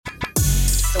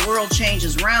if the world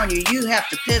changes around you, you have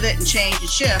to pivot and change and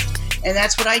shift. And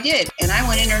that's what I did. And I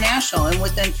went international. And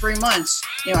within 3 months,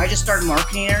 I just started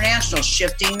marketing international,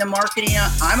 shifting the marketing.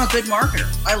 I'm a good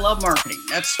marketer. I love marketing.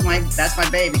 That's my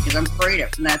baby because I'm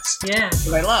creative. And that's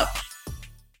what I love.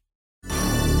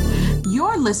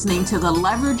 You're listening to the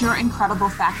Leverage Your Incredible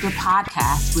Factor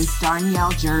podcast with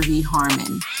Darnyelle Jervey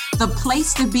Harmon, the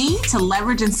place to be to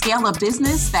leverage and scale a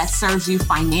business that serves you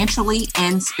financially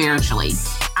and spiritually.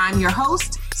 I'm your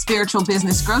host, spiritual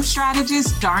business growth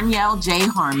strategist, Darnyelle J.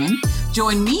 Harmon.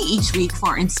 Join me each week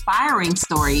for inspiring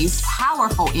stories,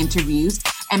 powerful interviews,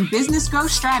 and business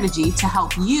growth strategy to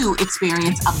help you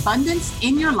experience abundance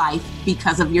in your life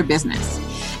because of your business.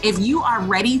 If you are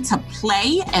ready to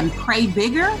play and pray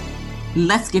bigger,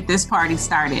 let's get this party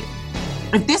started.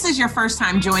 If this is your first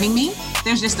time joining me,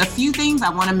 there's just a few things I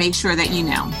want to make sure that you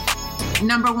know.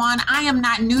 Number one, I am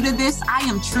not new to this. I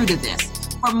am true to this.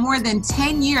 For more than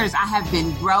 10 years, I have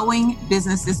been growing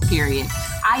businesses, period.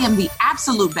 I am the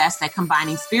absolute best at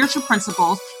combining spiritual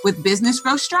principles with business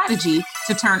growth strategy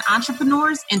to turn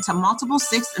entrepreneurs into multiple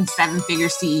 6- and 7-figure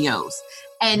CEOs.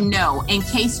 And no, in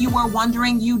case you were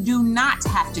wondering, you do not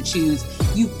have to choose.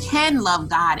 You can love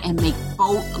God and make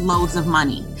boatloads of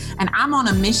money. And I'm on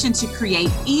a mission to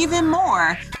create even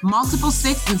more multiple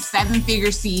 6- and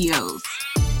 7-figure CEOs.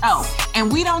 Oh,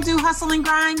 and we don't do hustle and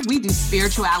grind. We do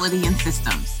spirituality and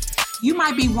systems. You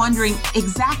might be wondering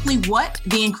exactly what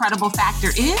the incredible factor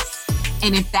is.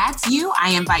 And if that's you, I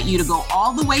invite you to go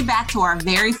all the way back to our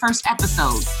very first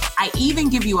episode. I even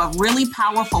give you a really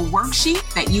powerful worksheet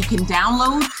that you can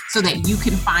download so that you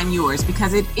can find yours,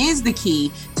 because it is the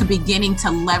key to beginning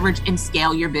to leverage and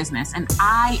scale your business. And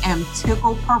I am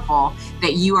tickled purple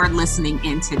that you are listening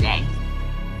in today.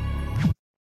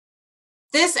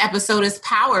 This episode is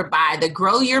powered by the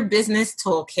Grow Your Business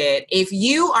Toolkit. If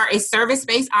you are a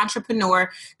service-based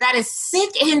entrepreneur that is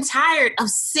sick and tired of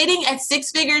sitting at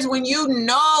 6 figures when you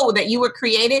know that you were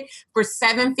created for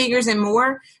 7 figures and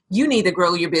more, you need the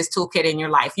Grow Your Biz Toolkit in your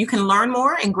life. You can learn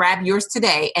more and grab yours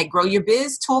today at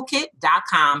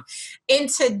growyourbiztoolkit.com. In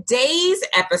today's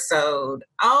episode,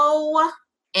 OMG,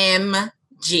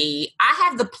 I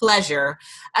have the pleasure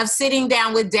of sitting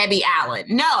down with Debbie Allen.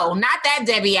 No, not that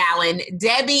Debbie Allen.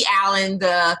 Debbie Allen,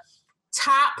 the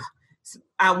top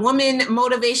woman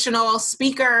motivational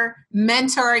speaker,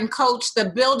 mentor, and coach, the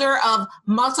builder of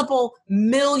multiple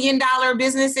million-dollar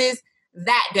businesses.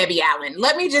 That Debbie Allen.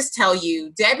 Let me just tell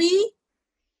you, Debbie,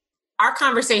 our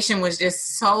conversation was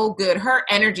just so good. Her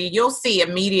energy, you'll see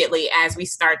immediately as we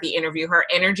start the interview, her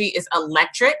energy is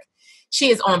electric. She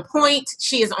is on point,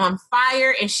 she is on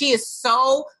fire, and she is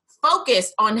so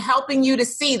focused on helping you to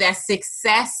see that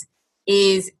success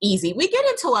is easy. We get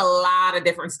into a lot of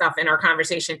different stuff in our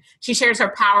conversation. She shares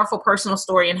her powerful personal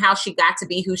story and how she got to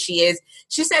be who she is.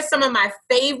 She says some of my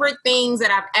favorite things that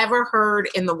I've ever heard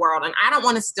in the world, and I don't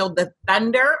want to steal the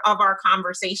thunder of our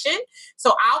conversation.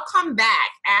 So I'll come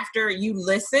back after you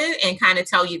listen and kind of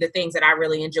tell you the things that I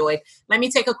really enjoyed. Let me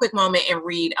take a quick moment and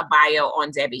read a bio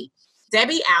on Debbie.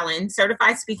 Debbie Allen,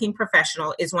 certified speaking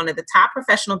professional, is one of the top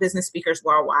professional business speakers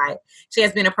worldwide. She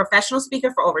has been a professional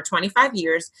speaker for over 25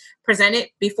 years, presented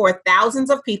before thousands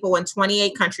of people in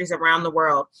 28 countries around the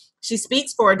world. She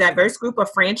speaks for a diverse group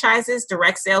of franchises,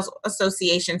 direct sales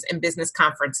associations, and business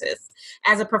conferences.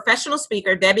 As a professional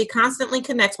speaker, Debbie constantly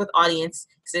connects with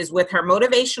audiences with her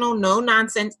motivational,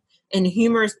 no-nonsense, and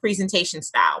humorous presentation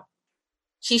style.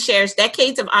 She shares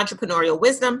decades of entrepreneurial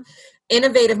wisdom,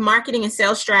 innovative marketing and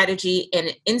sales strategy,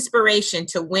 and inspiration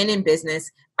to win in business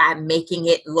by making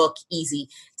it look easy.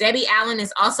 Debbie Allen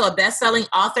is also a best-selling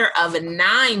author of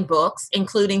 9 books,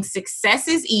 including Success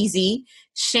is Easy,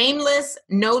 Shameless,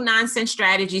 No-Nonsense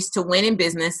Strategies to Win in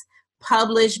Business,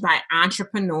 published by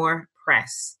Entrepreneur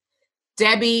Press.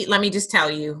 Debbie, let me just tell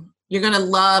you, you're going to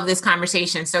love this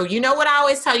conversation. So you know what I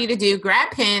always tell you to do?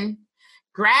 Grab pen,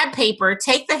 grab paper,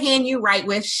 take the hand you write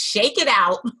with, shake it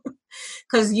out,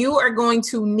 because you are going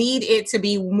to need it to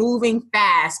be moving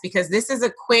fast, because this is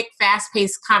a quick,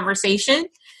 fast-paced conversation.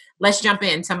 Let's jump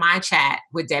into my chat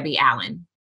with Debbie Allen.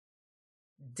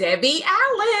 Debbie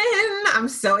Allen, I'm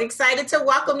so excited to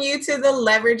welcome you to the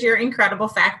Leverage Your Incredible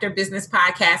Factor Business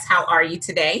Podcast. How are you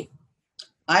today?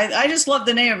 I just love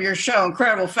the name of your show,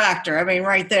 Incredible Factor. I mean,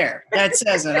 right there. That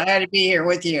says it. I had to be here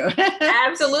with you.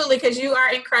 Absolutely, because you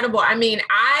are incredible. I mean,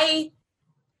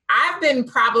 I've been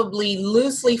probably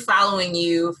loosely following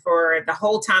you for the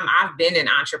whole time I've been an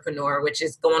entrepreneur, which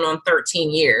is going on 13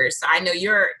 years. So I know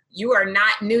you are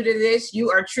not new to this.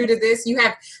 You are true to this. You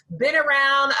have been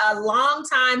around a long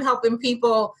time helping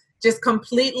people just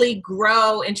completely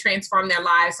grow and transform their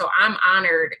lives. So I'm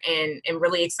honored and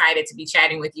really excited to be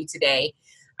chatting with you today.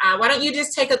 Why don't you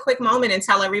just take a quick moment and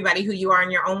tell everybody who you are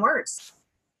in your own words?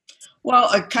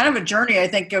 Well, a kind of a journey, I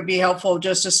think it would be helpful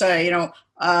just to say,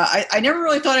 I never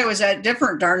really thought I was that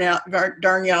different,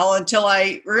 Darnell, until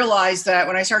I realized that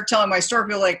when I started telling my story,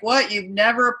 people were like, what? You've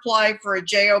never applied for a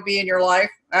job in your life?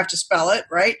 I have to spell it,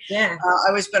 right? Yeah.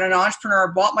 I was been an entrepreneur.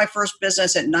 I bought my first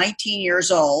business at 19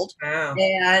 years old. Wow.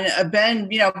 And I've been,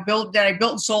 I built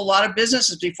and sold a lot of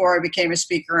businesses before I became a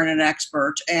speaker and an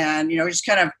expert. And, just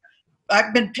kind of,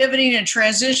 I've been pivoting and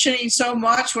transitioning so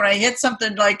much. When I hit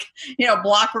something like,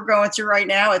 block we're going through right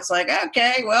now, it's like,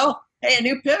 okay, well, hey, a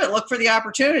new pivot, look for the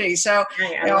opportunity. So,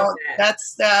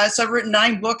 that's, so I've written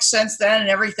 9 books since then and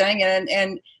everything.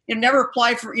 And you never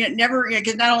applied for,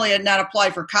 not only had not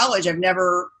applied for college, I've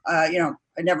never,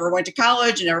 I never went to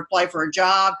college. I never applied for a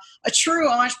job. A true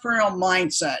entrepreneurial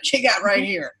mindset you got right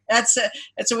here. That's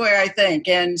the way I think.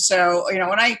 And so,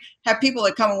 when I have people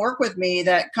that come and work with me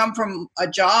that come from a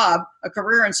job, a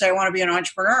career, and say, I want to be an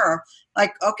entrepreneur,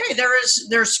 like, okay,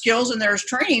 there's skills and there's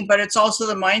training, but it's also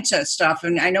the mindset stuff.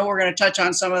 And I know we're going to touch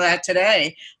on some of that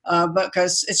today, but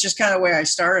because it's just kind of the way I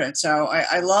started. So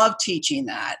I love teaching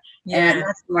that. Yeah. And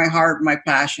that's my heart, my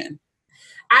passion.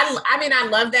 I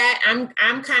love that.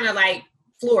 I'm kind of like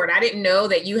floored. I didn't know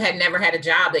that you had never had a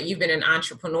job, that you've been an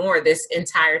entrepreneur this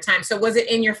entire time. So was it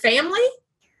in your family?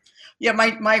 Yeah,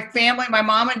 my family, my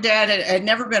mom and dad had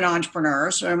never been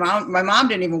entrepreneurs. My mom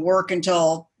didn't even work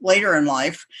until later in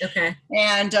life. Okay.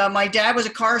 And my dad was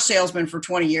a car salesman for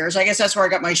 20 years. I guess that's where I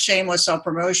got my shameless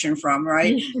self-promotion from,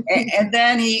 right? and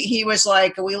then he was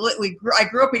like, I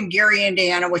grew up in Gary,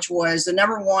 Indiana, which was the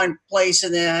number one place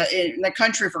in the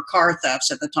country for car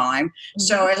thefts at the time. Mm-hmm.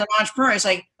 So as an entrepreneur, it's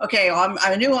like, okay, I'm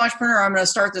a new entrepreneur. I'm going to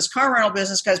start this car rental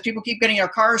business because people keep getting their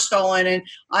cars stolen, and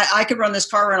I could run this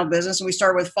car rental business. And we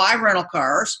started with 5 rental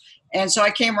cars. And so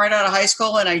I came right out of high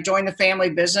school and I joined the family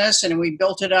business, and we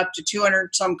built it up to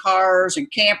 200 some cars and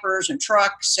campers and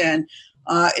trucks. And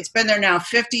it's been there now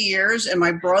 50 years, and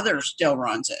my brother still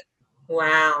runs it.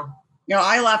 Wow.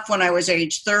 I left when I was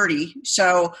age 30.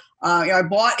 So I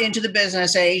bought into the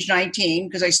business at age 19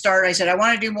 because I said, I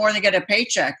want to do more than get a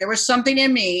paycheck. There was something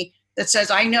in me that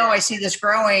says, I know I see this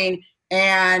growing.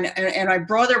 And my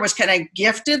brother was kind of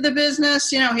gifted the business,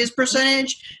 his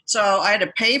percentage. So I had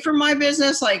to pay for my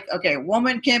business. Like, okay,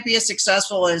 woman can't be as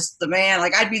successful as the man.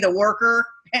 Like, I'd be the worker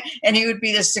and he would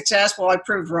be the successful. I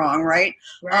proved wrong, right?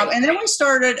 And then we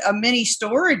started a mini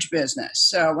storage business.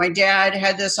 So my dad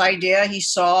had this idea. He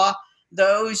saw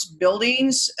those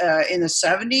buildings in the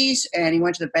 70s, and he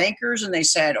went to the bankers and they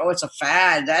said, oh, it's a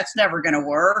fad. That's never going to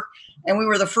work. And we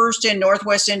were the first in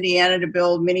Northwest Indiana to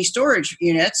build mini storage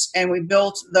units. And we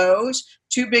built those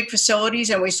 2 big facilities,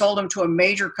 and we sold them to a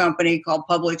major company called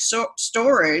Public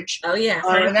Storage. Oh, yeah.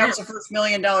 And that was the first $1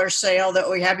 million sale that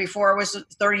we had before I was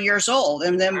 30 years old.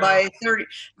 And then by 30,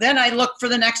 then I looked for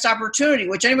the next opportunity,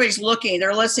 which anybody's looking,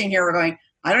 they're listening here, we're going,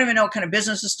 I don't even know what kind of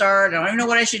business to start. I don't even know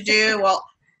what I should do. Well,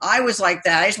 I was like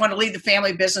that. I just want to leave the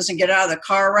family business and get out of the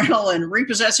car rental and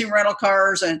repossessing rental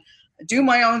cars and do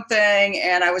my own thing.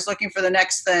 And I was looking for the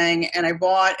next thing. And I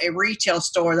bought a retail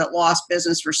store that lost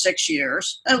business for 6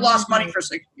 years and lost money for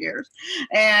 6 years,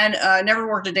 and never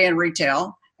worked a day in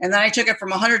retail. And then I took it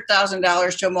from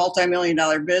 $100,000 to a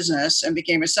multi-million-dollar business and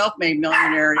became a self-made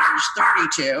millionaire at age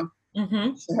 32.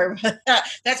 Mm-hmm. So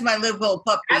that's my little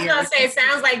puppy. I was going to say, it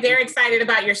sounds like they're excited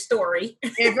about your story.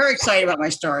 They're very excited about my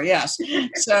story, yes.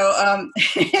 So,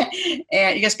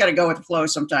 and you just got to go with the flow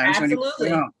sometimes.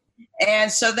 Absolutely.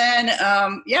 And so then,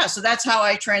 so that's how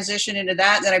I transitioned into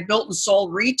that. And then I built and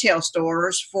sold retail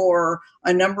stores for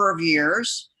a number of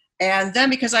years. And then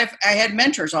because I had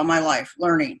mentors all my life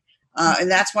learning, and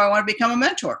that's why I want to become a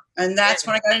mentor. And that's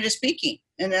when I got into speaking.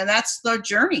 And then that's the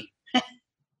journey.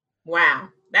 Wow.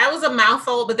 That was a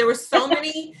mouthful, but there were so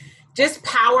many just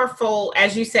powerful,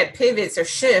 as you said, pivots or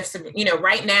shifts.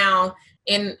 Right now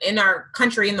in our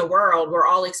country, in the world, we're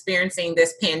all experiencing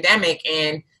this pandemic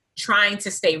and trying to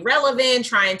stay relevant,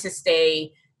 trying to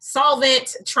stay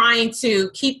solvent, trying to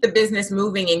keep the business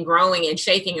moving and growing and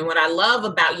shaking. And what I love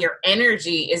about your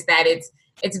energy is that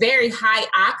it's very high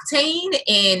octane,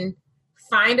 and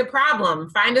find a problem,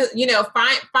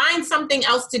 find something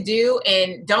else to do,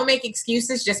 and don't make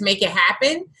excuses, just make it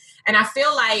happen. And I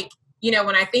feel like,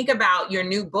 when I think about your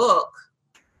new book,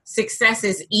 Success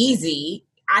is Easy,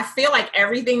 I feel like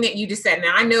everything that you just said,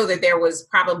 now I know that there was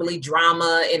probably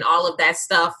drama and all of that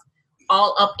stuff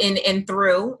all up in and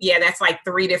through. Yeah, that's like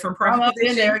 3 different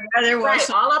propositions. Yeah, there was. Right,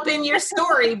 all up in your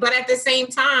story. But at the same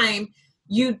time,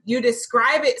 you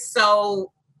describe it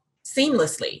so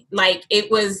seamlessly. Like it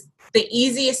was the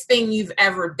easiest thing you've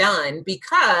ever done,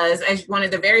 because as one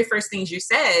of the very first things you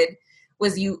said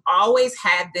was you always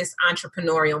had this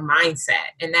entrepreneurial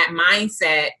mindset. And that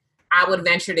mindset, I would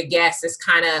venture to guess, is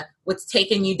kind of what's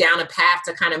taking you down a path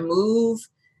to kind of move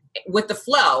with the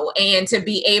flow and to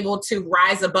be able to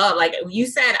rise above. Like you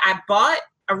said, I bought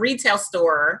a retail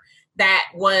store that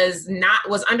was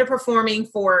underperforming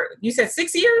for, you said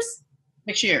 6 years?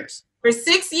 6 years. For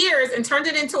 6 years, and turned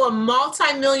it into a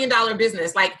multi-million-dollar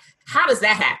business. Like, how does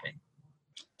that happen?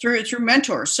 Through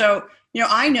mentors. So,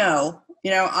 I'm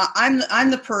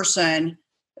the person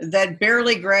that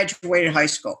barely graduated high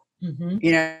school. Mm-hmm.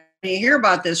 You hear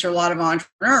about this for a lot of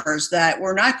entrepreneurs that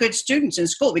were not good students in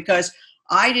school because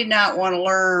I did not want to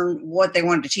learn what they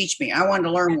wanted to teach me. I wanted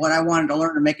to learn what I wanted to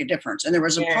learn to make a difference. And there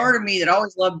was a part of me that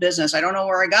always loved business. I don't know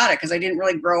where I got it because I didn't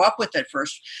really grow up with it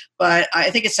first. But I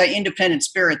think it's that independent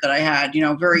spirit that I had,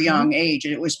 very young age.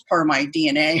 And it was part of my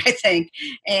DNA, I think.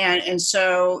 And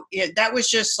so that was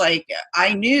just like,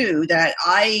 I knew that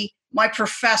my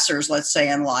professors, let's say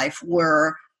in life,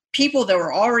 were people that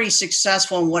were already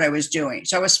successful in what I was doing.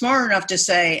 So I was smart enough to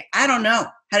say, I don't know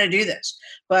how to do this,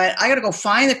 but I got to go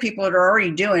find the people that are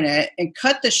already doing it and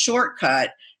cut the shortcut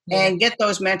and get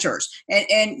those mentors.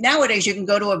 And nowadays you can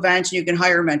go to events and you can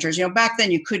hire mentors. Back then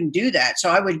you couldn't do that. So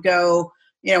I would go,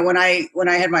 when I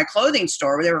had my clothing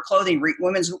store, there were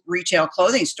women's retail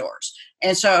clothing stores.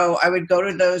 And so I would go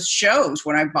to those shows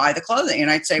when I buy the clothing and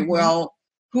I'd say, well,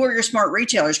 who are your smart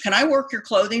retailers? Can I work your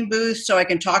clothing booth so I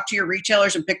can talk to your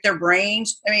retailers and pick their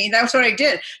brains? I mean, that's what I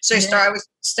did. So I would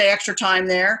stay extra time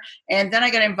there. And then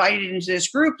I got invited into this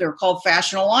group. They were called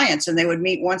Fashion Alliance, and they would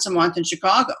meet once a month in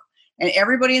Chicago. And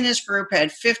everybody in this group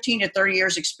had 15 to 30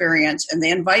 years experience, and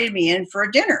they invited me in for a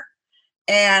dinner.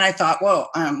 And I thought, whoa,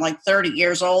 I'm like 30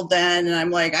 years old then. And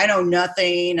I'm like, I know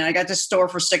nothing. And I got this store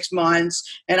for 6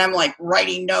 months and I'm like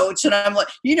writing notes. And I'm like,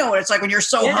 what it's like when you're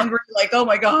so hungry, like, oh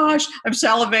my gosh, I'm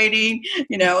salivating,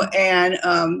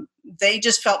 and they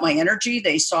just felt my energy.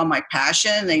 They saw my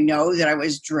passion. They know that I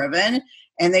was driven.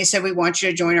 And they said, we want you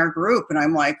to join our group. And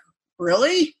I'm like,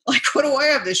 really? Like, what do I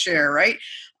have to share, right?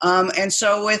 And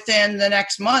so within the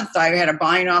next month, I had a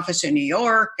buying office in New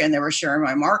York, and they were sharing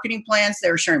my marketing plans. They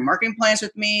were sharing marketing plans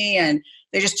with me, and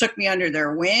they just took me under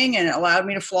their wing and allowed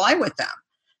me to fly with them.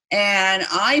 And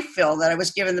I feel that I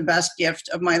was given the best gift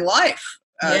of my life.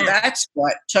 That's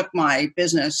what took my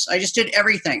business. I just did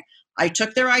everything. I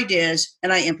took their ideas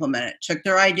and I implemented. Took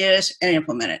their ideas and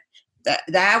implemented.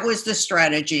 That was the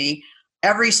strategy.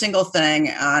 Every single thing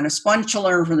on a sponge to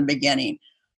learn from the beginning.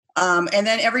 And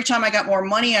then every time I got more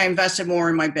money, I invested more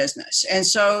in my business. And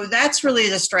so that's really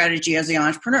the strategy as the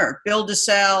entrepreneur. Build to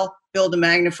sell, build to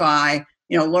magnify,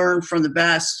 learn from the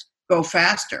best, go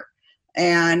faster.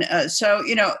 And so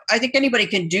I think anybody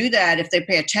can do that if they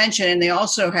pay attention. And they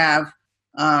also have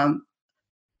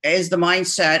is the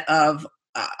mindset of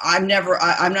I'm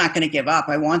not going to give up.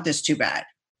 I want this too bad.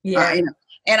 Yeah.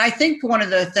 And I think one of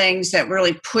the things that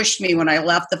really pushed me when I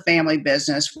left the family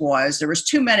business was there was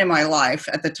 2 men in my life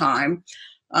at the time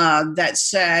that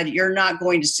said, you're not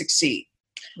going to succeed.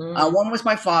 One was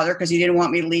my father, because he didn't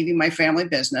want me leaving my family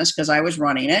business because I was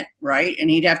running it, right? And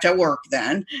he'd have to work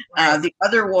then. The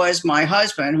other was my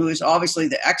husband, who is obviously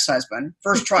the ex-husband,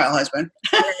 first trial husband,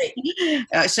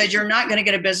 said, you're not going to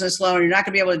get a business loan. You're not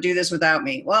going to be able to do this without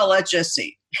me. Well, let's just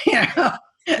see. Yeah,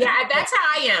 that's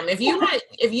how I am. If you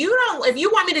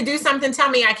want me to do something, tell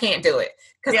me I can't do it.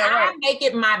 Because I make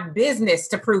it my business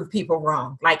to prove people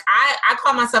wrong. Like I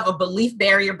call myself a belief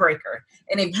barrier breaker.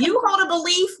 And if you hold a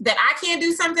belief that I can't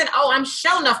do something, I'm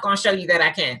sure enough going to show you that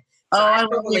I can. So I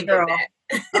love you, girl.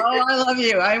 I love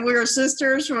you. We're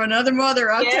sisters from another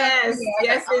mother. Yes,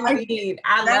 indeed.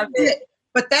 I love it.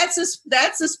 But that's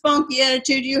a spunky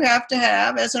attitude you have to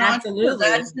have as an entrepreneur.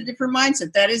 That is the different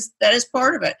mindset. That is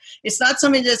part of it. It's not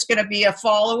somebody that's going to be a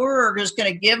follower or just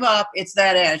going to give up. It's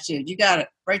that attitude. You got it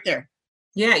right there.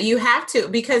 Yeah, you have to,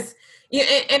 because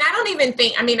and I don't even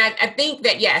think, I think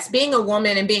that, yes, being a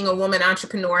woman and being a woman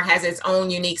entrepreneur has its own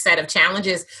unique set of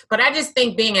challenges. But I just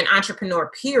think being an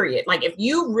entrepreneur, period, like if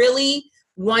you really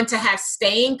want to have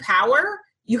staying power,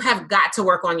 you have got to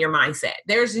work on your mindset.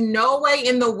 There's no way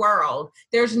in the world,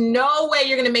 there's no way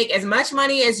you're going to make as much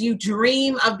money as you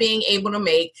dream of being able to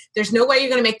make. There's no way you're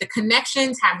going to make the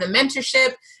connections, have the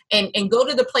mentorship, and go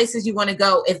to the places you want to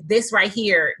go if this right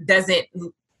here doesn't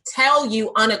tell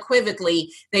you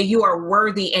unequivocally that you are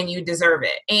worthy and you deserve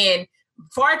it. And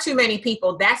far too many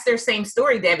people, that's their same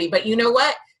story, Debbie. But you know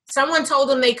what? Someone told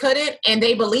them they couldn't and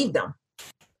they believed them.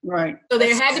 Right. So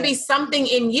there had to be something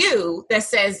in you that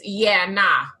says, yeah,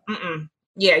 nah,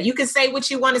 yeah, you can say what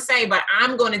you want to say, but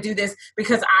I'm going to do this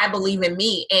because I believe in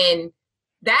me. And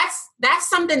that's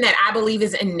something that I believe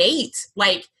is innate.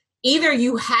 Like either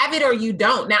you have it or you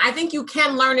don't. Now, I think you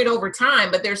can learn it over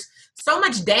time, but there's so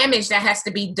much damage that has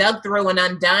to be dug through and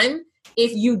undone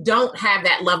if you don't have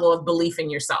that level of belief in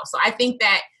yourself. So I think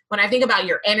that when I think about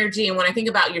your energy and when I think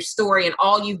about your story and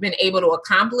all you've been able to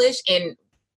accomplish in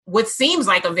what seems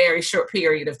like a very short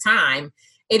period of time,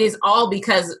 it is all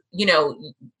because, you know,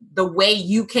 the way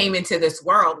you came into this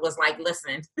world was like,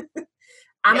 listen,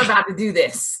 I'm about to do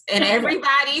this. And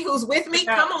everybody who's with me,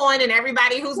 come on. And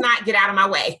everybody who's not, get out of my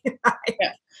way.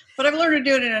 Yeah. But I've learned to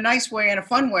do it in a nice way and a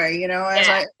fun way, you know,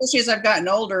 especially as I've gotten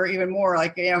older, even more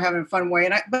like, you know, having a fun way.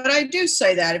 But I do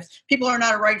say that if people are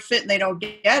not a right fit and they don't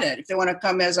get it, if they want to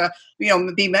come as a, you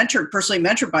know, be personally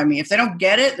mentored by me, if they don't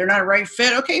get it, they're not a right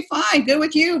fit. Okay, fine. Good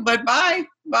with you, but bye.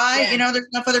 Yeah. You know, there's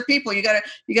enough other people. You gotta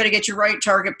get your right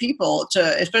target people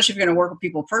to, especially if you're going to work with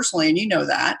people personally, and you know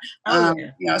that.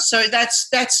 You know, so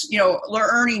that's you know,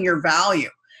 earning your value.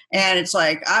 And it's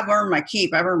like, I've earned my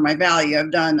keep. I've earned my value.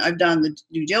 I've done the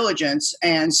due diligence.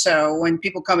 And so when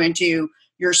people come into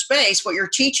your space, what you're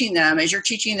teaching them is you're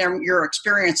teaching them your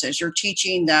experiences. You're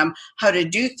teaching them how to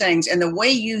do things and the way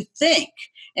you think.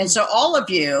 And so all of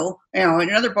you, you know,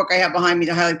 another book I have behind me,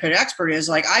 The Highly Paid Expert, is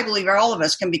like, I believe all of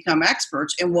us can become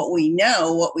experts in what we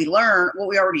know, what we learn, what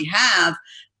we already have,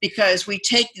 because we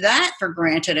take that for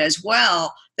granted as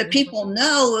well, that people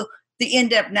know the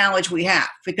in-depth knowledge we have,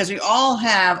 because we all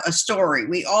have a story.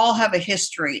 We all have a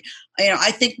history. You know, I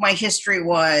think my history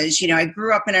was, you know, I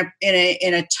grew up in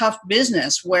a tough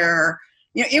business where,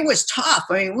 you know, it was tough.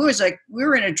 I mean, we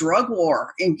were in a drug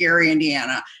war in Gary,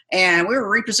 Indiana, and we were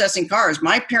repossessing cars.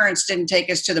 My parents didn't take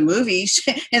us to the movies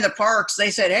in the parks. They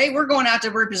said, hey, we're going out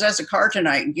to repossess a car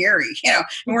tonight in Gary, you know,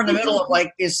 and we're in the middle of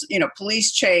like this, you know,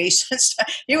 police chase.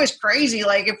 It was crazy.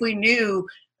 Like if we knew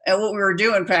what we were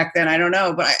doing back then, I don't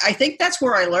know. But I think that's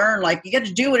where I learned, like, you got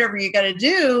to do whatever you got to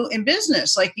do in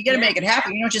business. Like, you got to make it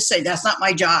happen. You don't just say, that's not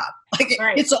my job. Like,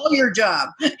 it's all your job.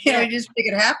 You know, you just make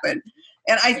it happen.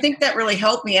 And I think that really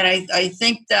helped me. And I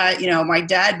think that, you know, my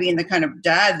dad being the kind of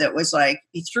dad that was like,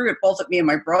 he threw it both at me and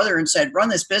my brother and said, run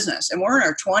this business. And we're in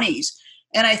our 20s.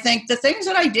 And I think the things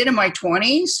that I did in my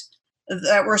 20s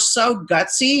that were so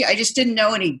gutsy, I just didn't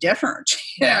know any different.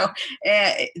 You know,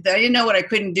 and I didn't know what I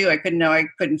couldn't do. I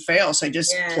couldn't fail. So I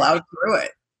just plowed through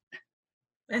it.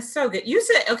 That's so good. You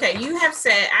said, okay, you have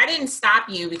said, I didn't stop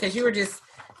you because you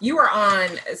were on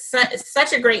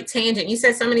such a great tangent. You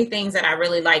said so many things that I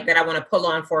really like that I want to pull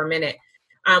on for a minute.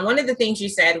 One of the things you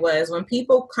said was, when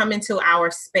people come into our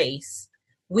space,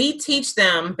 we teach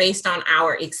them based on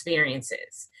our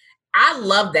experiences. I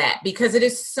love that because it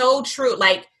is so true.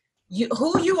 Like,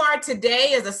 who you are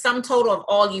today is a sum total of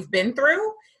all you've been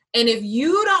through. And if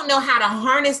you don't know how to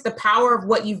harness the power of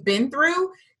what you've been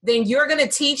through, then you're going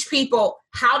to teach people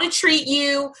how to treat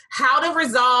you, how to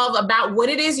resolve about what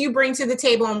it is you bring to the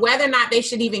table, and whether or not they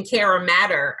should even care or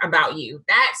matter about you.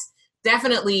 That's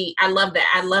definitely, I love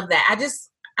that. I love that.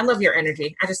 I love your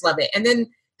energy. I just love it. And then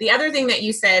the other thing that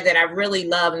you said that I really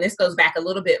love, and this goes back a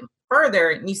little bit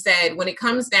further, you said when it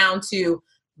comes down to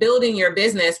building your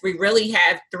business, we really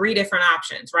have 3 different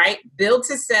options, right? Build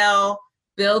to sell,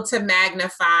 build to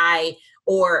magnify,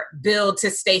 or build to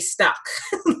stay stuck.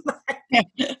 I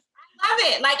love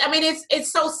it. Like, I mean,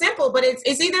 it's so simple, but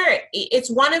it's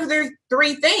one of the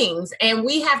 3 things. And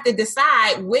we have to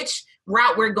decide which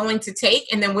route we're going to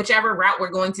take. And then whichever route we're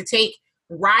going to take,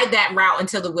 ride that route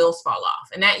until the wheels fall off.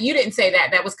 And that, you didn't say that.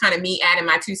 That was kind of me adding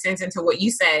my 2 cents into what you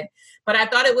said. But I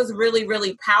thought it was really,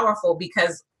 really powerful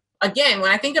because, again, when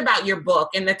I think about your book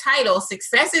and the title,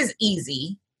 Success is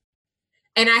Easy,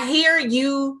 and I hear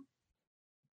you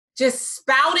just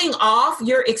spouting off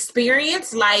your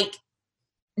experience like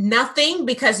nothing,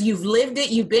 because you've lived it,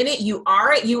 you've been it, you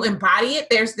are it, you embody it.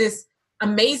 There's this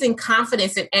amazing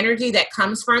confidence and energy that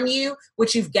comes from you,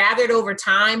 which you've gathered over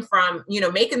time from, you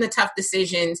know, making the tough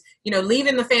decisions, you know,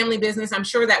 leaving the family business. I'm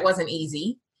sure that wasn't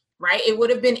easy, right? It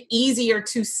would have been easier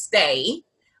to stay,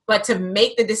 but to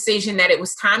make the decision that it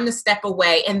was time to step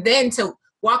away, and then to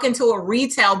walk into a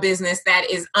retail business that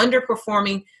is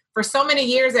underperforming for so many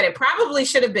years that it probably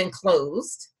should have been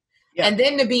closed. Yeah. And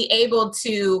then to be able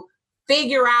to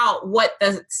figure out what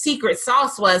the secret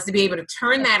sauce was to be able to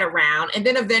turn that around, and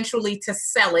then eventually to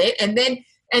sell it, and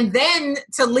then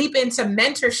to leap into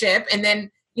mentorship, and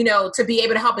then, you know, to be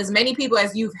able to help as many people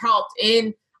as you've helped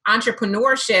in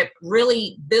entrepreneurship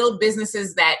really build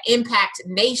businesses that impact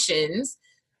nations.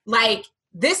 Like,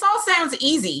 this all sounds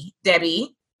easy,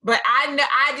 Debbie, but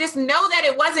I just know that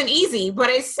it wasn't easy, but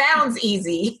it sounds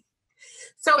easy.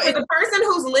 So for the person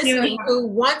who's listening, who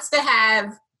wants to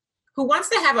have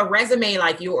a resume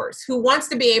like yours, who wants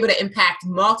to be able to impact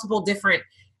multiple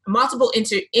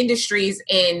industries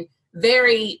in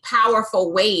very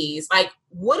powerful ways. Like,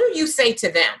 what do you say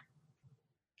to them?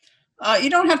 You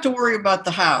don't have to worry about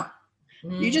the how.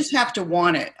 You just have to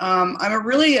want it.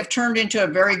 Have turned into a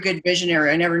very good visionary.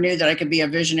 I never knew that I could be a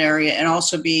visionary and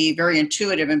also be very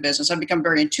intuitive in business. I've become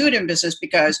very intuitive in business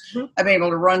because I've been able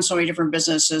to run so many different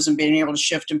businesses and being able to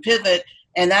shift and pivot.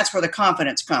 And that's where the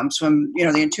confidence comes from,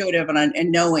 the intuitive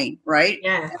and knowing, right?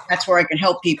 Yeah. And that's where I can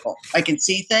help people. I can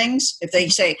see things. If they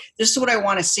say, this is what I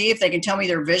want to see, if they can tell me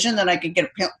their vision, then I can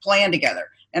get a plan together.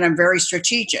 And I'm very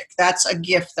strategic. That's a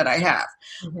gift that I have.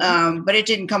 But it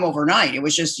didn't come overnight. It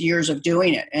was just years of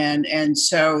doing it. And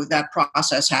so that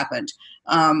process happened.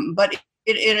 But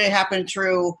it happened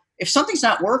through, if something's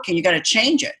not working, you got to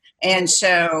change it. And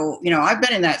so, I've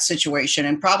been in that situation,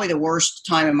 and probably the worst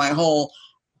time in my whole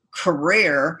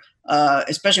career,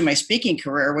 especially my speaking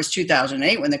career, was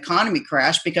 2008 when the economy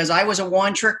crashed, because I was a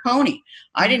one-trick pony.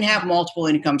 I didn't have multiple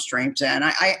income streams then.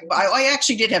 I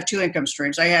actually did have two income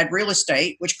streams. I had real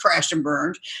estate, which crashed and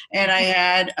burned, and I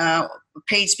had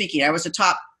paid speaking. I was a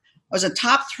top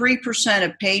 3%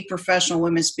 of paid professional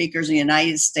women speakers in the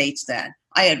United States then.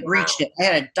 I had reached it. I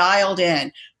had it dialed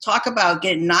in. Talk about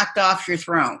getting knocked off your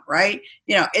throne, right?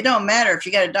 It don't matter if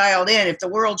you got it dialed in. If the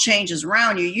world changes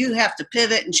around you, you have to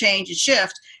pivot and change and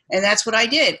shift. And that's what I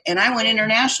did. And I went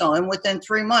international. And within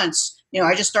 3 months,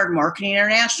 I just started marketing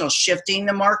international, shifting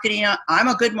the marketing. I'm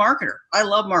a good marketer. I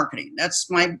love marketing. That's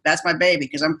my baby,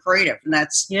 because I'm creative, and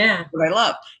that's what I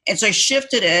love. And so I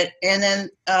shifted it. And then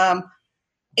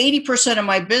 80% of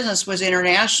my business was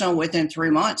international within 3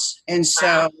 months. And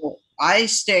so I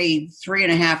stayed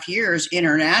 3.5 years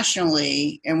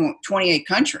internationally in 28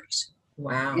 countries.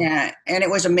 Wow. Yeah. And it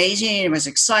was amazing. It was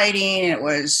exciting. It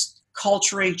was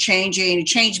culturally changing. It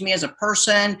changed me as a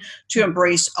person to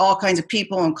embrace all kinds of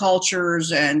people and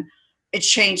cultures. And it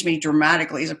changed me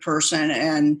dramatically as a person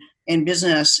and in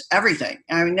business, everything.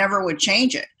 I never would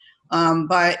change it.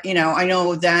 But I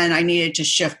know then I needed to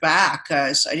shift back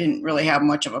because I didn't really have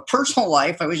much of a personal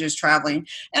life. I was just traveling.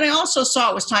 And I also saw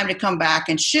it was time to come back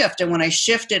and shift. And when I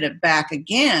shifted it back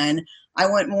again, I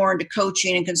went more into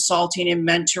coaching and consulting and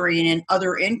mentoring and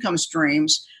other income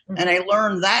streams. And I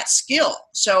learned that skill.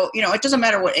 So, it doesn't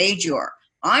matter what age you are.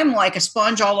 I'm like a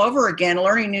sponge all over again,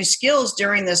 learning new skills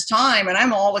during this time. And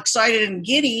I'm all excited and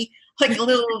giddy, like a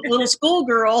little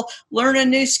schoolgirl learning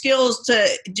new skills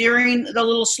during the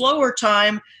little slower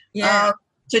time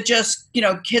to just,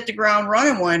 hit the ground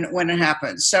running when it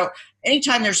happens. So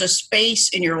anytime there's a space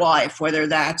in your life, whether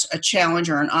that's a challenge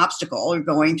or an obstacle you're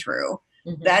going through,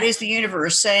 that is the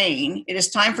universe saying it is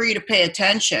time for you to pay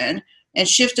attention and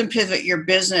shift and pivot your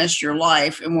business, your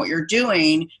life, and what you're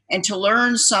doing, and to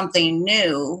learn something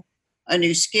new, a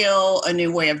new skill, a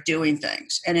new way of doing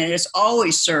things. And it has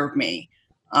always served me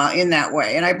in that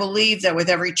way. And I believe that with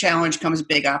every challenge comes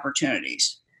big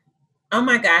opportunities. Oh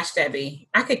my gosh, Debbie,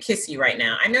 I could kiss you right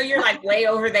now. I know you're like way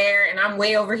over there and I'm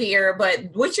way over here, but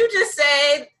what you just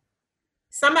said,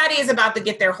 somebody is about to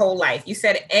get their whole life. You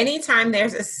said anytime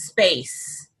there's a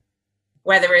space,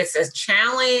 whether it's a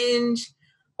challenge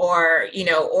or,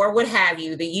 or what have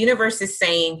you, the universe is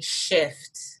saying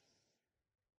shift.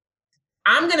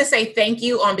 I'm going to say thank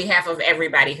you on behalf of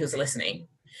everybody who's listening,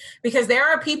 because there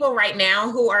are people right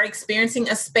now who are experiencing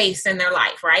a space in their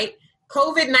life, right?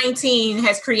 COVID-19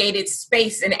 has created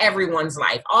space in everyone's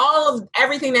life.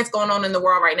 Everything that's going on in the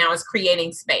world right now is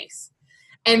creating space.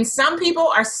 And some people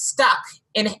are stuck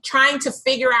in trying to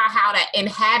figure out how to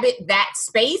inhabit that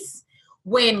space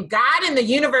when God and the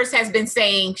universe has been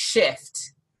saying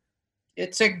shift.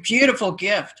 It's a beautiful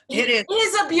gift. It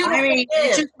is a beautiful gift.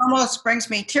 It just almost brings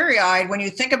me teary-eyed when you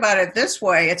think about it this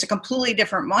way. It's a completely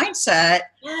different mindset.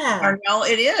 Yeah.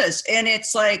 It is. And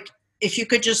it's like, if you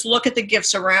could just look at the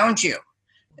gifts around you,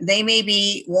 they may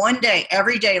be one day,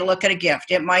 every day, look at a gift.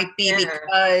 It might be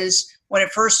because when it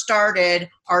first started,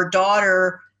 our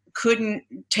daughter couldn't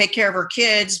take care of her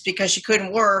kids because she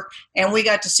couldn't work. And we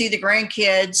got to see the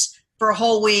grandkids for a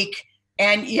whole week.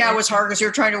 And it was hard because you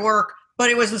were trying to work. But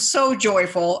it was so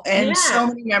joyful and so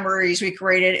many memories we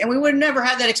created. And we would have never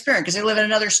had that experience because they live in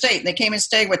another state and they came and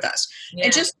stayed with us. Yeah.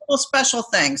 And just little special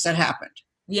things that happened.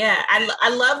 Yeah, I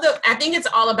love I think it's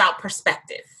all about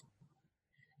perspective.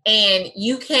 And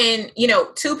you can,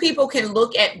 two people can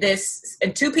look at this,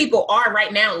 and two people are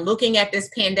right now looking at this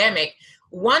pandemic.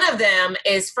 One of them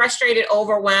is frustrated,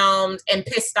 overwhelmed, and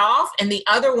pissed off. And the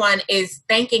other one is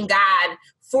thanking God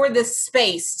for the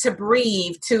space to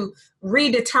breathe, to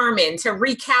redetermine, to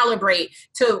recalibrate,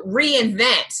 to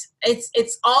reinvent.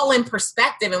 It's all in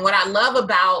perspective. And what I love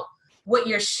about what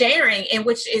you're sharing, and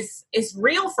which is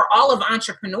real for all of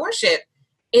entrepreneurship,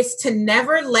 is to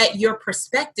never let your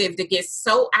perspective to get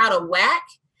so out of whack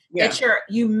that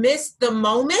you miss the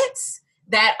moments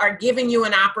that are giving you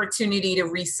an opportunity to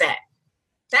reset.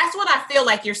 That's what I feel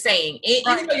like you're saying,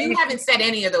 even though you haven't said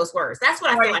any of those words. That's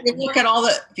what I feel like. If you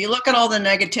look at all the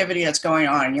negativity that's going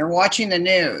on, and you're watching the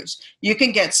news, you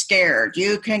can get scared,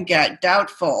 you can get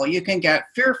doubtful, you can get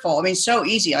fearful. I mean, so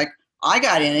easy. Like, I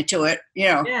got into it,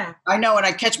 I know when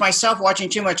I catch myself watching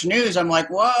too much news, I'm like,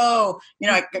 whoa,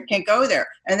 I can't go there.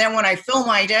 And then when I fill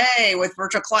my day with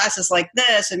virtual classes like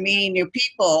this and meeting new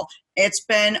people, it's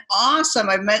been awesome.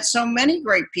 I've met so many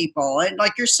great people, and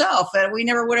like yourself, that we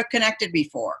never would have connected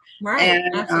before. Right.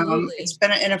 And absolutely. It's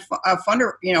been a fun,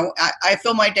 I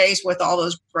fill my days with all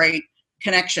those great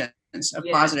connections of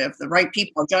positive, the right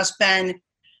people.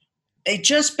 They've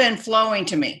just been flowing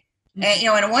to me. And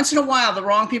and once in a while, the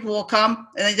wrong people will come,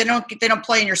 and they don't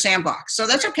play in your sandbox. So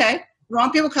that's okay. The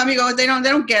wrong people come, you go, they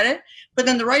don't get it. But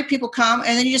then the right people come,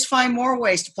 and then you just find more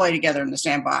ways to play together in the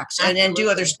sandbox, and then do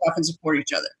other stuff and support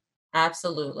each other.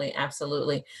 Absolutely,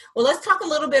 absolutely. Well, let's talk a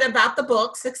little bit about the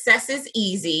book, Success is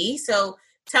Easy. So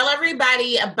tell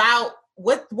everybody about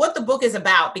what the book is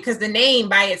about, because the name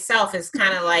by itself is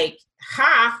kind of like,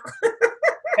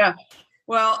 Yeah.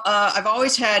 Well, I've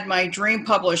always had my dream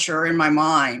publisher in my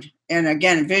mind. And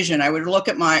again, vision. I would look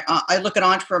at I look at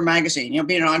Entrepreneur Magazine,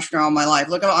 being an entrepreneur all my life,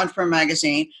 look at Entrepreneur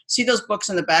Magazine, see those books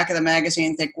in the back of the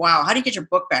magazine and think, wow, how do you get your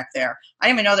book back there? I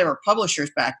didn't even know there were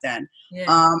publishers back then.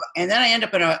 Yeah. And then I end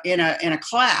up in a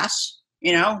class,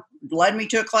 led me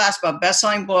to a class about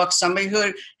best-selling books. Somebody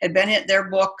who had been hit their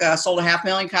book, sold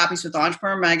 500,000 copies with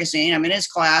Entrepreneur Magazine. I'm in his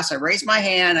class. I raised my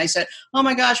hand. I said, oh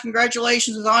my gosh,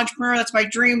 congratulations with Entrepreneur. That's my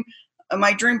dream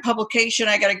publication.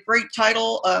 I got a great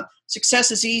title,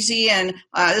 Success is Easy, and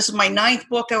this is my 9th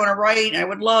book I want to write, and I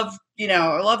would love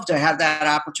to have that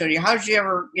opportunity. How did you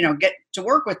ever, get to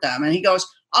work with them? And he goes,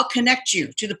 I'll connect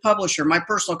you to the publisher, my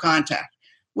personal contact.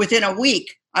 Within a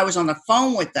week, I was on the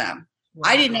phone with them. Wow.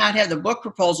 I did not have the book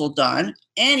proposal done,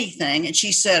 anything, and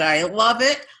she said, I love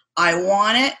it, I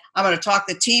want it, I'm going to talk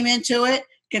the team into it,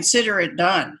 consider it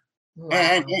done.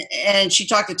 Wow. And she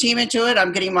talked the team into it.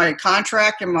 I'm getting my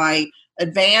contract and my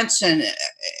advance, and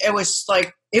it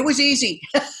was easy.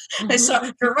 And so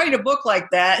to write a book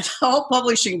like that, the whole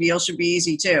publishing deal should be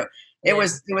easy too. It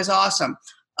was awesome.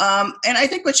 And I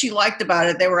think what she liked about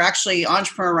it, they were actually,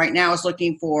 Entrepreneur right now is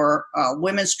looking for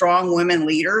strong women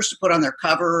leaders to put on their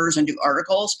covers and do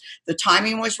articles. The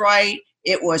timing was right.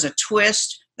 It was a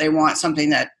twist. They want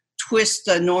something that twists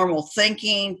the normal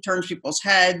thinking, turns people's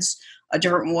heads, a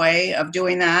different way of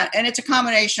doing that. And it's a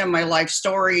combination of my life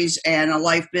stories and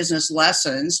life business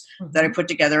lessons that I put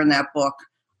together in that book.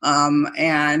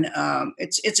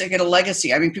 It's like a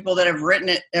legacy. I mean, people that have read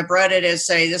it as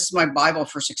say, this is my Bible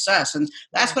for success. And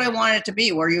that's what I wanted it to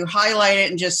be, where you highlight it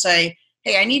and just say,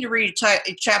 hey, I need to read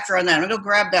a chapter on that. I'm going to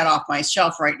grab that off my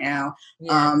shelf right now.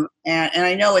 Yeah. And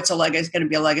I know it's going to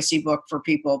be a legacy book for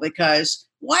people, because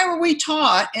why were we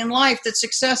taught in life that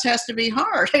success has to be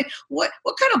hard? What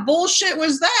kind of bullshit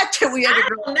was that we had to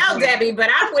grow up? I don't know, Debbie, but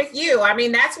I'm with you. I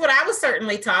mean, that's what I was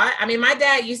certainly taught. I mean, my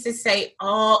dad used to say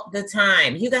all the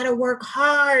time, you got to work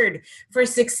hard for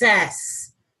success.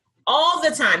 All the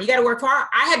time. You got to work hard.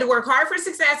 I had to work hard for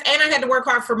success, and I had to work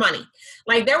hard for money.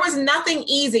 Like, there was nothing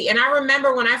easy. And I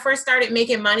remember when I first started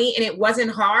making money and it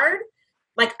wasn't hard,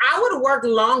 like, I would work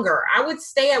longer. I would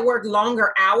stay at work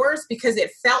longer hours because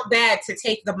it felt bad to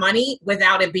take the money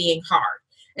without it being hard.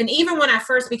 And even when I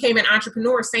first became an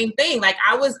entrepreneur, same thing. Like,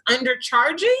 I was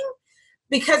undercharging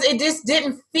because it just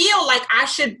didn't feel like I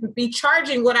should be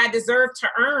charging what I deserved to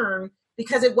earn,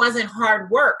 because it wasn't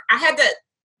hard work. I had to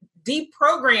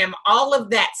deprogram all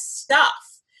of that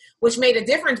stuff, which made a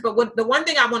difference. But the one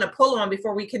thing I want to pull on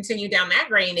before we continue down that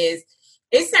grain is,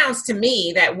 it sounds to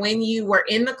me that when you were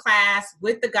in the class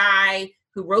with the guy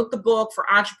who wrote the book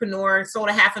for Entrepreneur, sold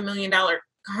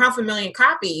 500,000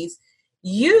 copies,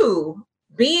 you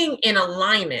being in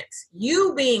alignment,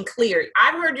 you being clear.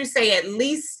 I've heard you say at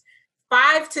least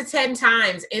 5 to 10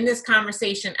 times in this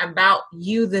conversation about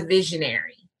you, the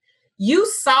visionary. You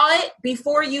saw it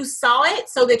before you saw it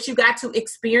so that you got to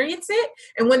experience it.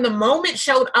 And when the moment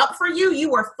showed up for you,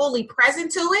 you were fully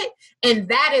present to it. And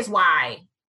that is why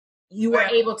you were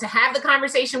able to have the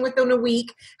conversation within a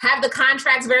week, have the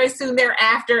contracts very soon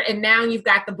thereafter, and now you've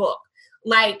got the book.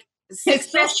 Like,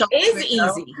 success is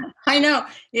easy. I know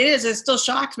it is. It still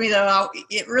shocks me though. How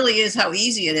it really is how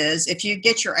easy it is if you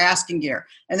get your asking gear.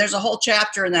 And there's a whole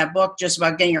chapter in that book just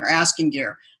about getting your asking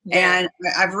gear. Yeah. And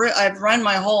I've run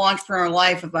my whole entrepreneur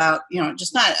life about,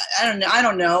 just not, I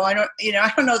don't know. I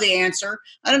don't know the answer.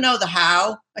 I don't know the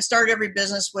how. I started every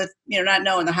business with, not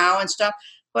knowing the how and stuff.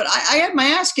 But I had my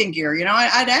asking gear,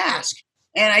 I'd ask.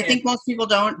 And I think most people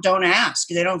don't ask.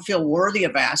 They don't feel worthy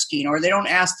of asking, or they don't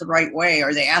ask the right way,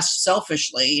 or they ask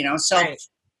selfishly,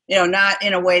 not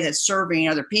in a way that's serving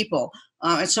other people.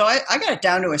 And so I got it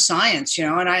down to a science,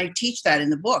 and I teach that in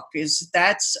the book.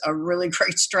 That's a really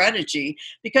great strategy,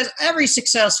 because every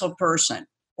successful person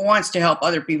wants to help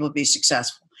other people be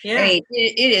successful. Yeah. I mean,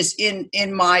 it is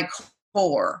in my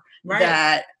core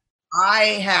that I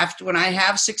have to, when I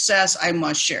have success, I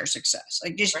must share success.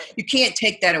 You can't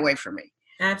take that away from me.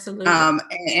 Absolutely.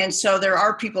 And so there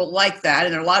are people like that,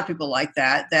 and there are a lot of people like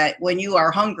that when you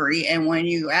are hungry and when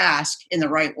you ask in the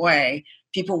right way,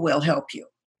 people will help you.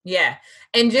 Yeah.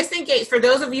 And just in case, for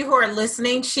those of you who are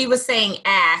listening, she was saying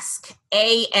ask,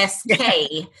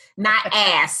 A-S-K, not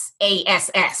ass,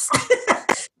 A-S-S.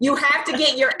 You have to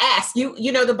get your ask.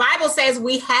 The Bible says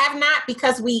we have not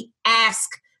because we ask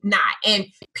not. And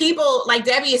people, like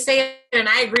Debbie is saying, and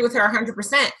I agree with her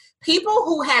 100%, people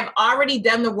who have already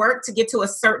done the work to get to a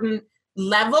certain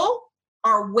level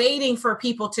are waiting for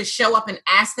people to show up and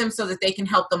ask them so that they can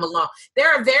help them along.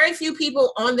 There are very few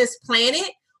people on this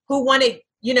planet who want to,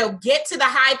 get to the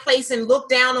high place and look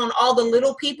down on all the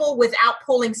little people without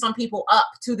pulling some people up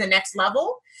to the next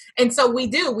level. And so we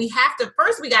have to,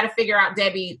 first we got to figure out,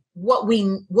 Debbie, what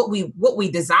we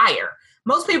desire.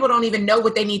 Most people don't even know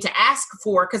what they need to ask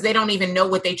for because they don't even know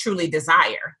what they truly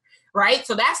desire. Right?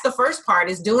 So that's the first part,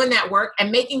 is doing that work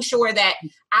and making sure that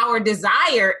our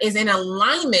desire is in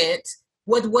alignment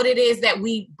with what it is that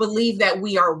we believe that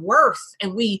we are worth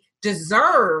and we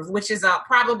deserve, which is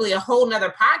probably a whole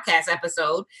nother podcast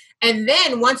episode. And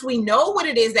then once we know what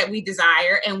it is that we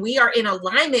desire and we are in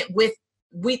alignment with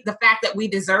the fact that we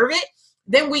deserve it,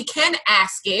 then we can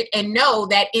ask it and know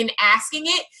that in asking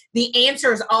it, the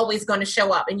answer is always going to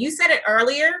show up. And you said it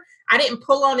earlier. I didn't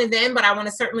pull on it then, but I want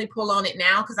to certainly pull on it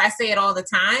now because I say it all the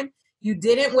time. You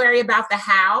didn't worry about the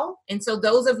how. And so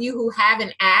those of you who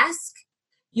haven't asked,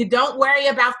 you don't worry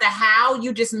about the how.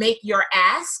 You just make your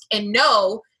ask and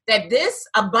know that this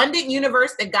abundant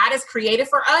universe that God has created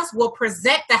for us will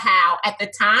present the how at the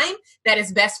time that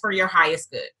is best for your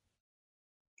highest good.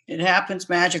 It happens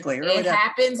magically. It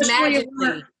happens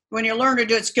magically. When you learn to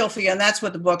do it skillfully, and that's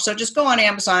what the book. So just go on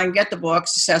Amazon and get the book.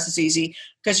 Success is Easy,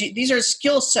 because these are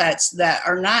skill sets that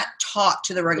are not taught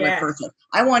to the regular person.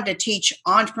 I wanted to teach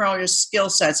entrepreneurial skill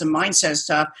sets and mindset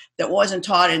stuff that wasn't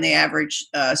taught in the average,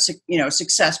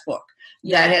 success book.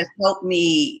 That has helped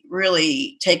me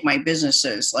really take my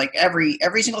businesses, like every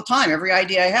single time, every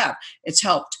idea I have, it's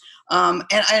helped. And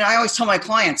I always tell my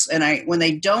clients, and when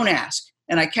they don't ask,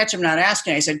 and I catch them not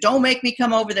asking, I said, don't make me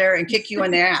come over there and kick you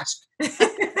in the ass.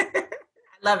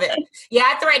 Love it. Yeah,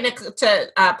 I threaten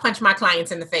to punch my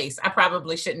clients in the face. I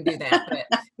probably shouldn't do that,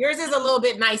 but yours is a little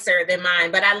bit nicer than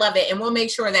mine, but I love it. And we'll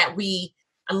make sure that we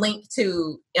link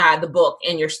to the book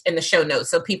in the show notes,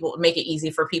 so people make it easy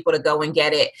for people to go and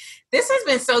get it. This has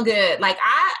been so good. Like,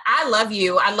 I love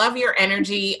you. I love your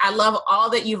energy. I love all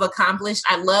that you've accomplished.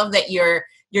 I love that you're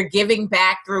giving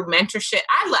back through mentorship.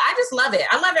 I just love it.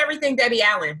 I love everything Debbie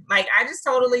Allen. Like, I just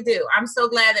totally do. I'm so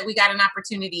glad that we got an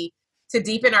opportunity to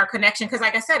deepen our connection. Because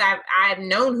like I said, I've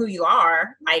known who you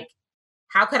are. Like,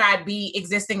 how could I be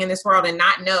existing in this world and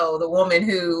not know the woman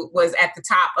who was at the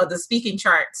top of the speaking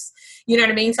charts? You know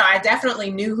what I mean? So I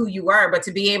definitely knew who you were, but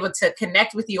to be able to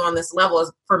connect with you on this level,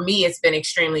 for me, it's been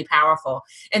extremely powerful.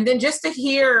 And then just to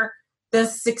hear the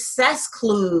success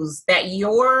clues that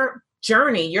your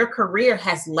journey, your career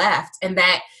has left, and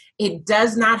that it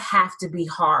does not have to be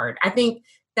hard. I think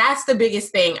that's the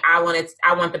biggest thing I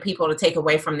want the people to take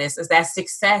away from this, is that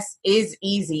success is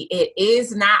easy. It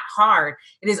is not hard.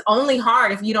 It is only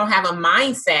hard if you don't have a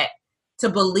mindset to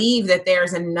believe that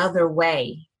there's another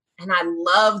way. And I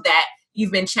love that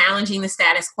you've been challenging the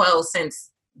status quo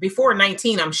since before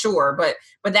 19, I'm sure, but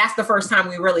that's the first time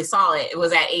we really saw it. It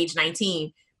was at age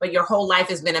 19. But your whole life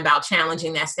has been about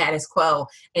challenging that status quo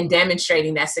and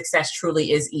demonstrating that success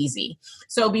truly is easy.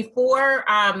 So before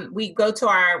we go to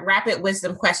our rapid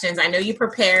wisdom questions, I know you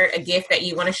prepared a gift that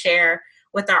you want to share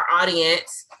with our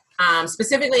audience,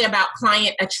 specifically about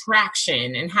client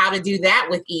attraction and how to do that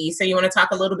with ease. So you want to talk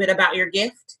a little bit about your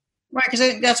gift? Right, because I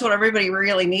think that's what everybody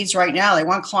really needs right now. They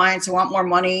want clients, they want more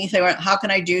money. They want, how can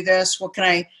I do this? What can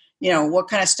I, what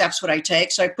kind of steps would I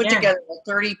take? So I put together a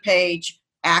 30-page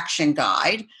action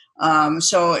guide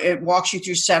So it walks you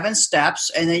through 7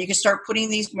 steps, and then you can start putting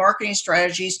these marketing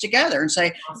strategies together and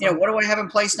say, Awesome. what do I have in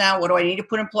place now? What do I need to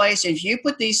put in place? And if you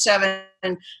put these 7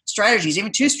 strategies,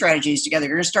 even 2 strategies together,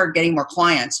 you're going to start getting more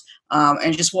clients,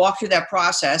 and just walk through that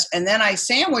process. And then I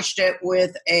sandwiched it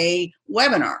with a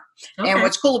webinar. Okay. And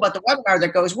what's cool about the webinar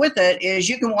that goes with it is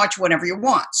you can watch whenever you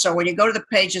want. So when you go to the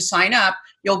page to sign up,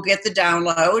 you'll get the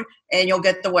download and you'll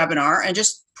get the webinar, and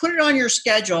just put it on your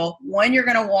schedule when you're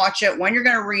going to watch it, when you're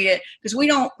going to read it, because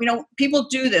people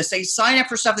do this. They sign up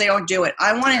for stuff, they don't do it.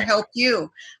 I want to help you.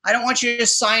 I don't want you to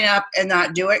just sign up and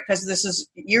not do it, because this is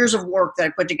years of work that I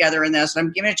put together in this, and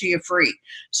I'm giving it to you free.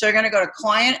 So you're going to go to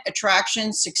Client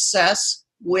Attraction Success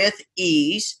with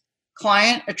Ease,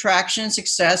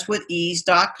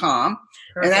 clientattractionsuccesswithease.com.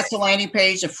 And that's the landing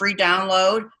page, a free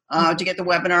download to get the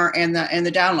webinar and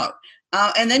the download.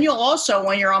 And then you'll also,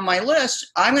 when you're on my list,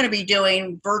 I'm going to be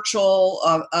doing virtual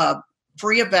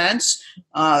free events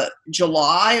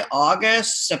July,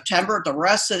 August, September, the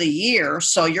rest of the year.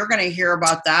 So you're going to hear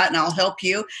about that, and I'll help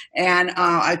you. And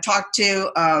I talked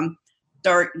to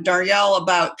Darielle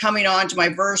about coming on to my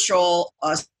virtual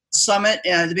summit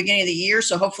at the beginning of the year.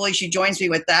 So hopefully she joins me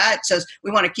with that. It says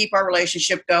we want to keep our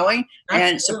relationship going.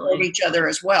 Absolutely. And support each other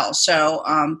as well. So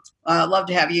I'd love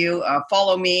to have you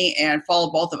follow me and follow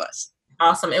both of us.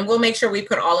 Awesome. And we'll make sure we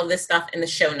put all of this stuff in the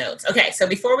show notes. Okay. So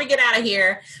before we get out of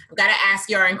here, I've got to ask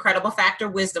you our incredible factor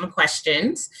wisdom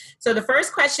questions. So the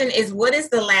first question is, what is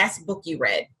the last book you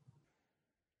read?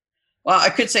 Well, I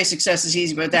could say Success is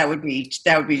Easy, but that would be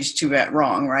just too bad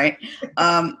wrong, right?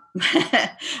 I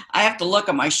have to look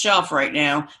on my shelf right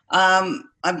now.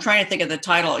 I'm trying to think of the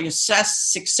title.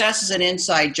 Success is an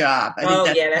Inside Job.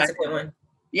 That's a good one.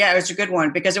 Yeah, it's a good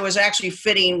one, because it was actually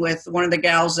fitting with one of the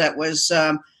gals that was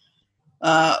one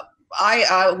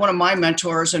of my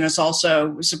mentors, and has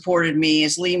also supported me,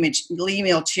 is Lee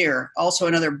Miltier, also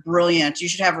another brilliant. You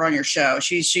should have her on your show.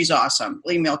 She's awesome.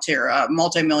 Lee Miltier,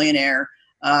 multimillionaire.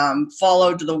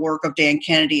 Followed the work of Dan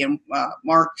Kennedy, and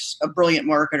Mark's a brilliant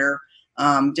marketer,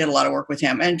 did a lot of work with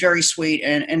him, and very sweet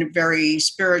and very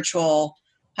spiritual,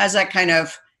 has that kind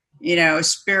of,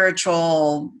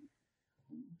 spiritual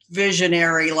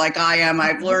visionary like I am.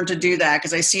 I've learned to do that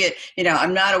because I see it,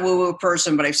 I'm not a woo-woo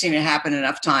person, but I've seen it happen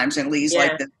enough times, and Lee's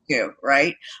like this too,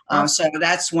 right? So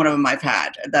that's one of them I've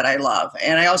had that I love.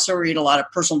 And I also read a lot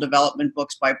of personal development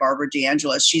books by Barbara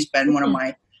DeAngelis. She's been one of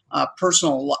my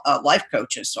personal life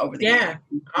coaches over the years.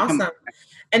 Awesome.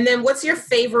 And then what's your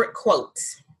favorite quote?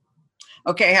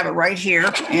 Okay, I have it right here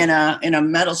in a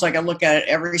metal, so I can look at it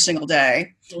every single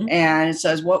day. Mm-hmm. And it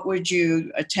says, what would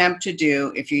you attempt to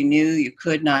do if you knew you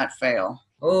could not fail?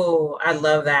 Oh, I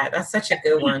love that. That's such a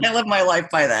good one. I live my life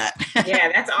by that.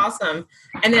 Yeah, that's awesome.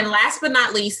 And then last but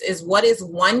not least is, what is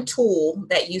one tool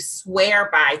that you swear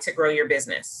by to grow your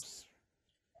business?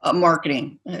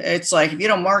 Marketing. It's like, if you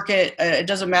don't market, it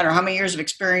doesn't matter how many years of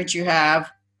experience you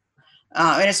have.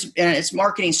 And it's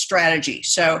marketing strategy.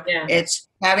 So it's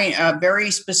having a very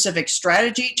specific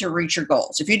strategy to reach your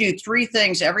goals. If you do 3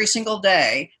 things every single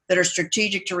day that are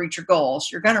strategic to reach your goals,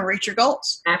 you're going to reach your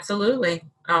goals. Absolutely.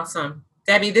 Awesome.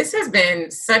 Debbie, this has been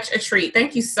such a treat.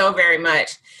 Thank you so very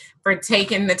much for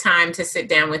taking the time to sit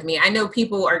down with me. I know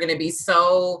people are going to be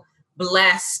so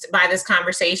blessed by this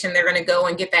conversation. They're going to go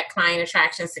and get that Client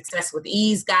Attraction Success with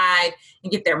Ease guide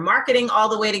and get their marketing all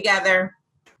the way together.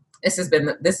 This has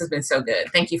been so good.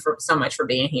 Thank you so much for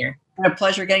being here. A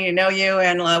pleasure getting to know you,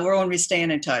 and we're going to be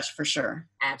staying in touch for sure.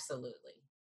 Absolutely.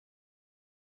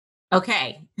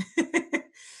 Okay.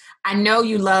 I know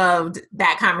you loved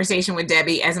that conversation with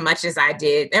Debbie as much as I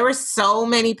did. There were so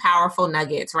many powerful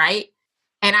nuggets, right?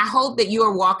 And I hope that you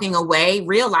are walking away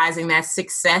realizing that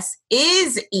success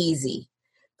is easy.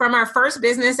 From our first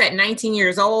business at 19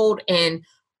 years old and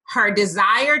her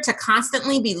desire to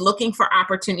constantly be looking for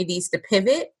opportunities to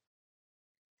pivot,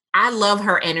 I love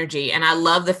her energy. And I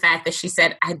love the fact that she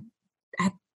said,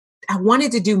 I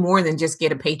wanted to do more than just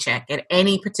get a paycheck at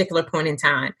any particular point in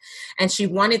time. And she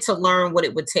wanted to learn what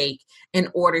it would take in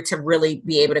order to really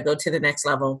be able to go to the next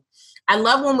level. I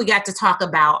love when we got to talk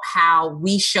about how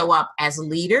we show up as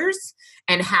leaders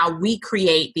and how we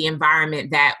create the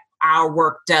environment that our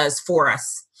work does for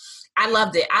us. I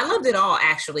loved it. I loved it all,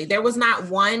 actually. There was not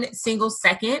one single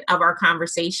second of our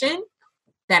conversation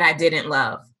that I didn't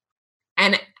love.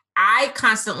 And I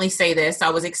constantly say this.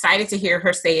 I was excited to hear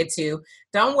her say it too.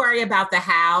 Don't worry about the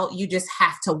how. You just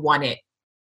have to want it.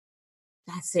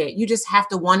 That's it. You just have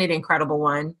to want it, incredible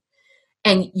one.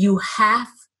 And you have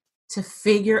to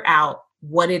figure out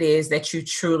what it is that you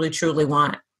truly, truly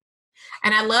want.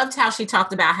 And I loved how she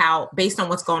talked about how, based on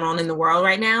what's going on in the world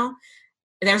right now,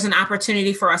 there's an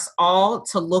opportunity for us all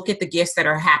to look at the gifts that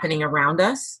are happening around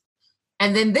us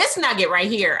And then this nugget right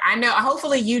here, I know,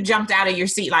 hopefully you jumped out of your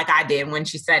seat like I did when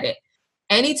she said it.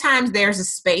 Anytime there's a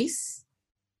space,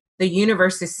 the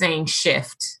universe is saying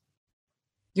shift.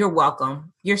 You're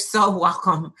welcome. You're so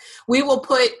welcome. We will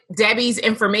put Debbie's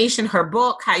information, her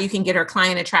book, How You Can Get Her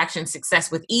Client Attraction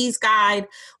Success with Ease guide.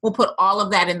 We'll put all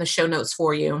of that in the show notes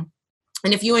for you.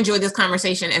 And if you enjoyed this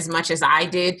conversation as much as I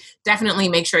did, definitely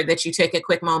make sure that you take a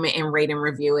quick moment and rate and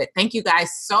review it. Thank you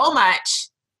guys so much.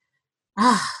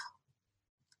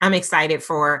 I'm excited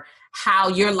for how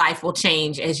your life will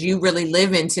change as you really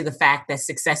live into the fact that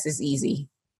success is easy.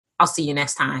 I'll see you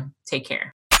next time. Take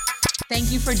care.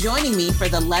 Thank you for joining me for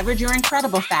the Leverage Your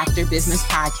Incredible Factor Business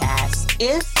Podcast.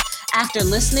 If after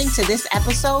listening to this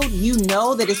episode, you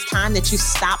know that it's time that you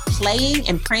stop playing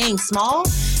and praying small,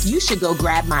 you should go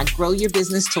grab my Grow Your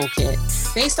Business Toolkit.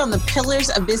 Based on the pillars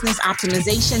of business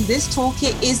optimization, this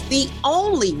toolkit is the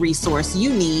only resource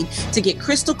you need to get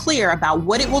crystal clear about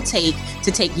what it will take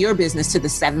to take your business to the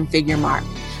 7-figure mark.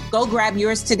 Go grab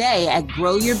yours today at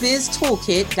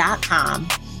growyourbiztoolkit.com.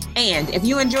 And if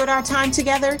you enjoyed our time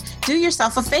together, do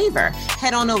yourself a favor.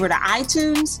 Head on over to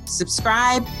iTunes,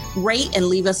 subscribe, rate, and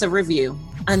leave us a review.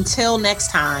 Until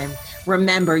next time,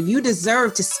 remember, you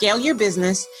deserve to scale your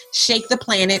business, shake the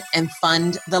planet, and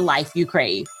fund the life you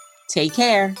crave. Take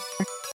care.